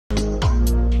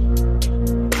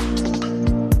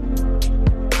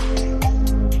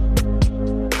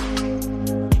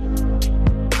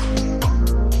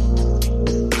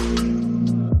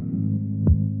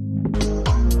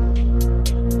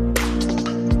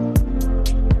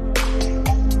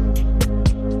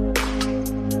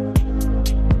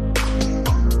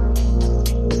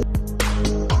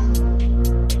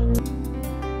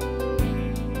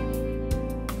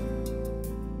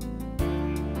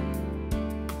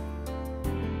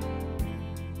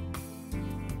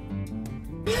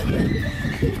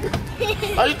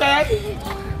Are you tired?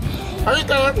 Are you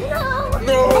tired?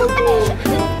 No.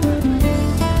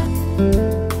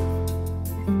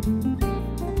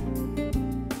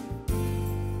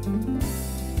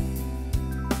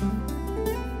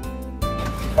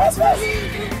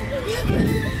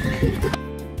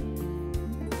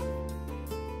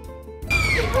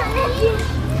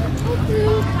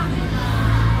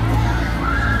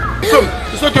 So,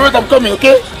 it's okay, wait, I'm coming,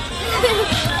 okay?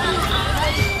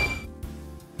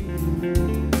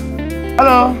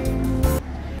 Hello.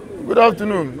 Good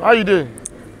afternoon. How you doing?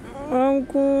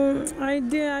 Uncle, I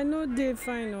know they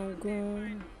fine, Uncle.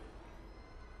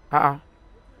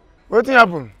 What thing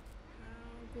happen?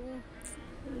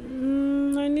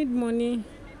 I need money.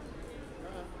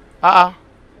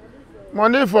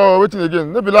 Money for waiting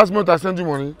again. Maybe last month I sent you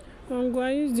money. Uncle,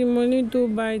 I use the money to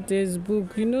buy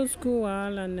textbook. You know school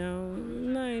wahala now.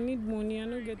 Now I need money. I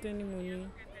don't get any money.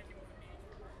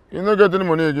 You don't get any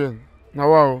money again? Now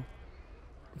wow.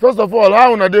 First of all,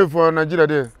 how una dey for Nigeria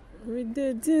there? We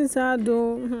did things hard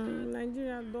though.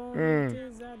 Nigeria don't.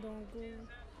 Things hard,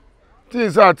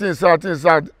 Uncle. Things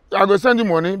hard. I go send you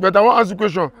money, but I want to ask you a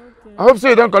question. Okay. I hope so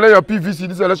you don't collect your PVC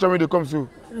this election when they come soon.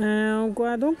 Uncle,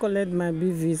 I don't collect my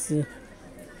BVC.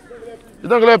 You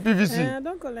don't collect PVC? I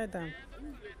don't collect them.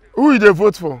 Who you dey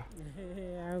vote for?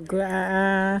 Uncle,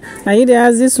 are you there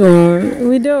as this one?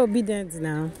 We dey obedient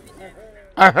now.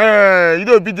 You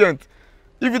dey obedient.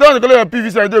 If you don't collect your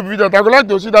PVC and you dey obedient, I would like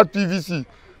to see that PVC.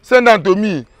 Send them to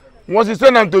me. Once you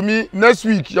send them to me, next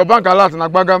week, your bank alert and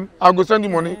Agbagam, I go send you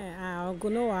money. Uncle,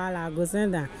 no wahala, I go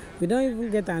send them. We don't even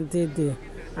get until day.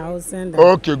 I will send them.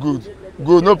 Okay, good,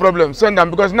 no problem. Send them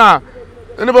because now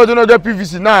anybody do not get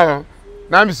PVC now.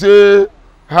 Now me say,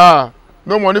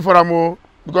 no money for them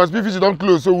because PVC don't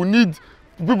close. So we need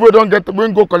people don't get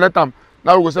when go collect them.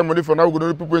 Now we go send money for now. We go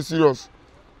need people serious.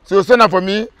 So you send them for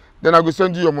me, then I go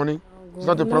send you your money. It's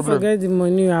not a problem. Don't forget the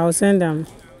money. I will send them.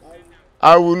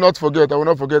 I will not forget.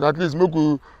 At least make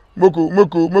you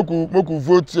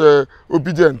vote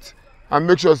obedient and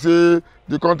make sure say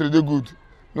the country dey good.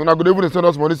 No, na go even send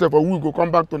us money say for we go come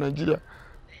back to Nigeria.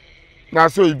 Na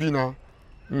so e be now.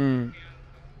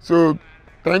 So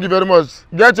thank you very much.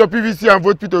 Get your PVC and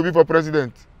vote P2B for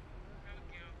president.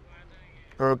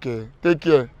 Okay, take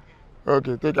care.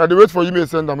 Okay, I dey wait for you. May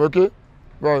send them. Okay,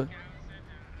 bye.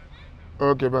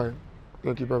 Okay, bye.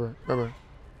 Thank you.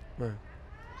 Bye.